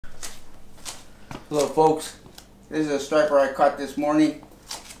Hello folks, this is a striper I caught this morning.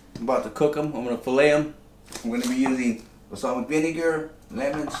 I'm about to cook them. I'm going to fillet them. I'm going to be using balsamic vinegar,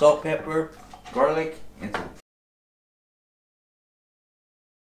 lemon, salt, pepper, garlic, and some.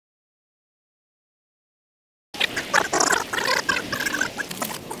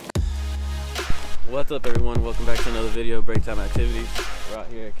 What's up everyone, welcome back to another video, break time activities. We're out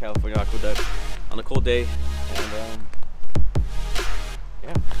here at California Aqueduct on a cold day and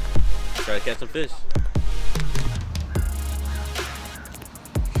yeah, try to catch some fish.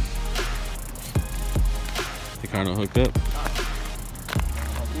 The Arnold hooked up.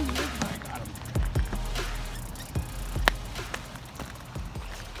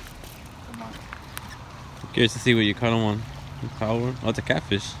 I'm curious to see what you caught him on. Oh, it's a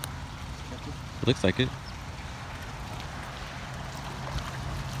catfish. Looks like it.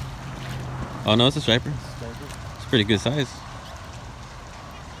 Oh no, it's a striper. It's pretty good size.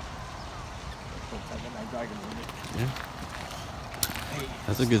 Yeah.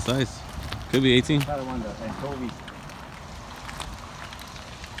 That's a good size. Could be 18.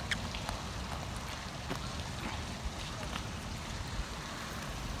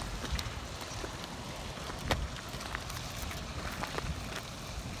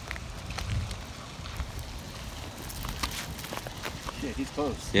 Shit, he's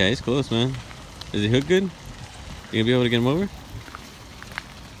close. Yeah, he's close, man. Is he hooked good? You gonna be able to get him over?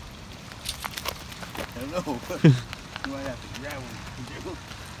 I don't know. You might have to grab one.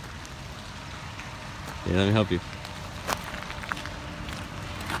 Yeah, let me help you.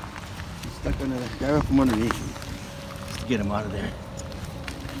 He's stuck under there. Grab him from underneath. Just get him out of there.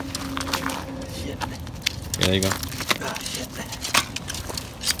 Shit. Yeah, there you go. Ah, shit.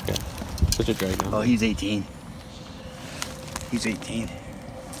 Okay. Put your drag down. Oh, he's 18. He's 18.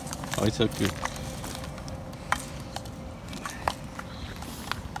 Oh, he's hooked good.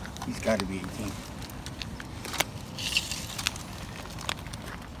 He's got to be 18.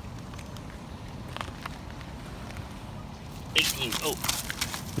 Oh.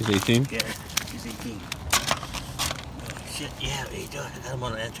 He's 18? Yeah, he's 18. Oh, shit, yeah, I got him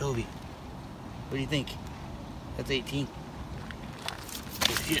on an anchovy. What do you think? That's 18.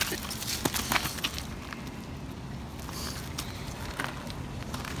 Oh, shit.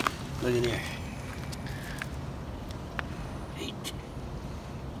 Look in there. 8.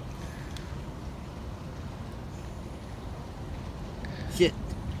 Shit,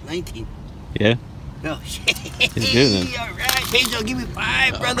 19. Yeah? No, shit. He's good then. Alright, Pedro, give me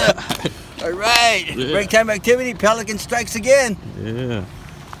 5, brother. Alright, yeah. Break time activity, Pelican strikes again. Yeah.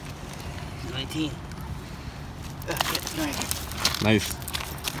 19. Nice.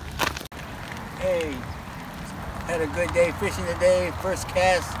 Hey, had a good day fishing today. First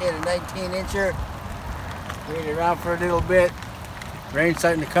cast, hit a 19-incher. Waited around for a little bit. Rain's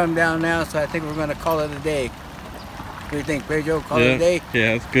starting to come down now, so I think we're going to call it a day. What do you think, Pedro? Call it a day?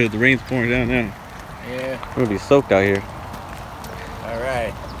 Yeah, that's good. The rain's pouring down now. Yeah. We're gonna be soaked out here.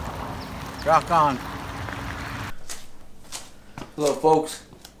 Alright. Rock on. Hello folks.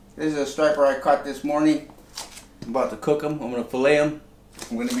 This is a striper I caught this morning. I'm about to cook them. I'm going to fillet them.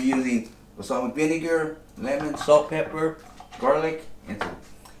 I'm going to be using balsamic vinegar, lemon, salt, pepper, garlic, and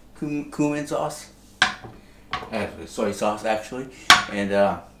some cumin sauce. Soy sauce actually.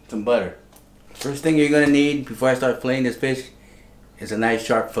 And some butter. First thing you're going to need before I start filleting this fish is a nice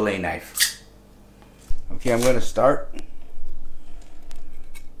sharp fillet knife. Okay, I'm going to start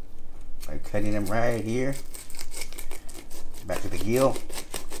by cutting them right here, back of the gill.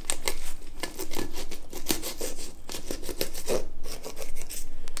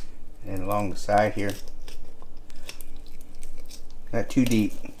 And along the side here. Not too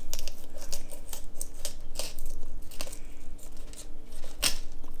deep.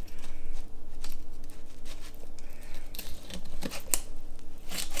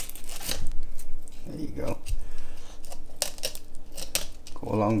 There you go. Go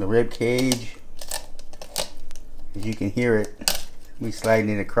along the rib cage. As you can hear it, we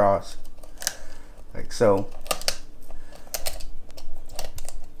sliding it across like so.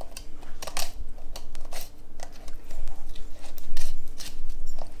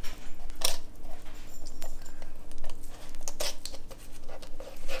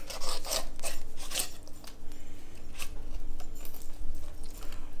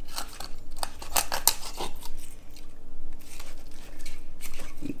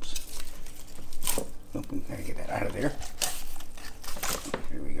 Gotta get that out of there.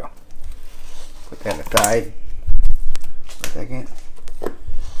 Here we go. Put that aside for a second.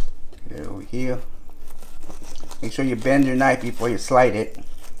 Get it over here. Make sure you bend your knife before you slide it.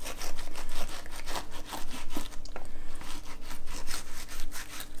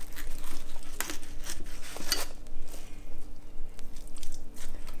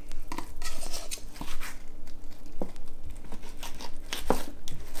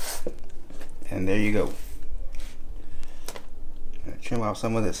 there you go. Gonna trim off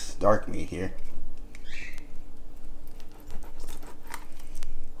some of this dark meat here.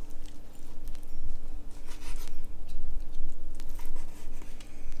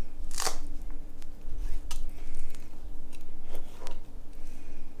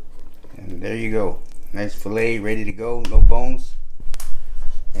 And there you go. Nice fillet ready to go, no bones.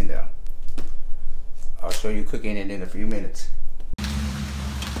 And I'll show you cooking it in a few minutes.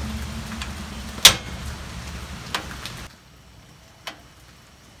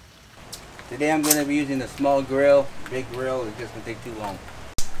 Today I'm going to be using a small grill. Big grill is just going to take too long.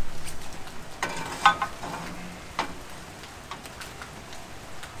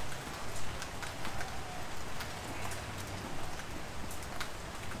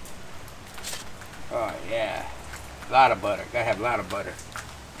 Oh yeah, a lot of butter. Gotta have a lot of butter.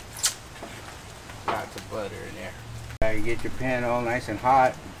 Lots of butter in there. You get your pan all nice and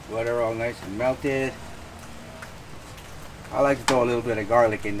hot, butter all nice and melted. I like to throw a little bit of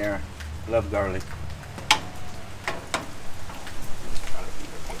garlic in there. Love garlic.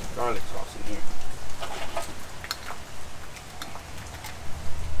 Garlic sauce in here.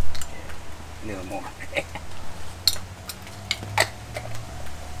 Yeah, a little more.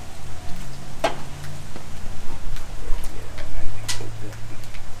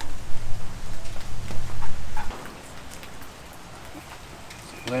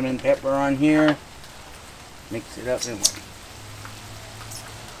 Lemon pepper on here. Mix it up in one.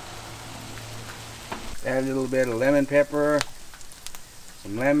 Add a little bit of lemon pepper,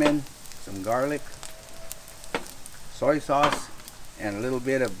 some lemon, some garlic, soy sauce, and a little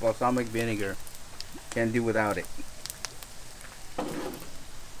bit of balsamic vinegar. Can't do without it.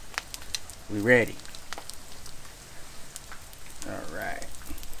 We're ready. Alright.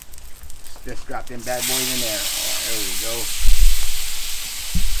 Just drop them bad boys in there. Oh, there we go.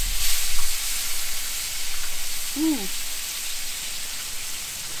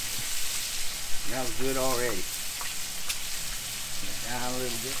 Smells good already. Down a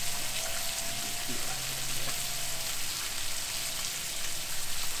little bit.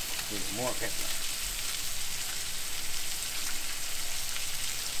 A little more pepper.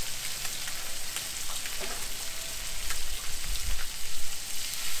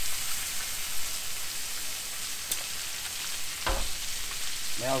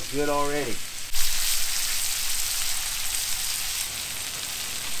 Smells good already.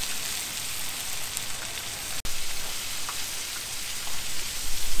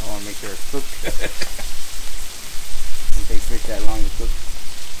 Make sure it's cooked. Don't take fish that long to cook.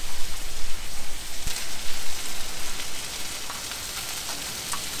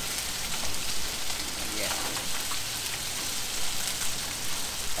 Yeah.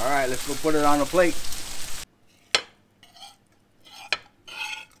 Alright, let's go put it on a plate.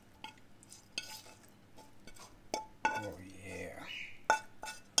 Oh yeah.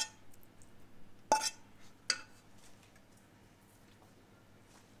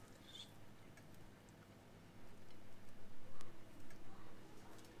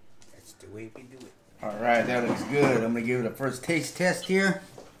 The way we do it. Alright, that looks good. I'm going to give it a first taste test here.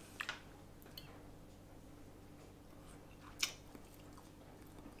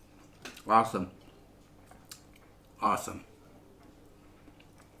 Awesome. Awesome.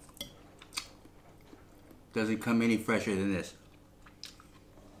 Doesn't come any fresher than this.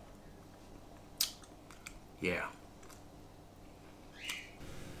 Yeah.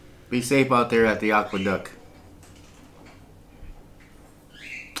 Be safe out there at the aqueduct.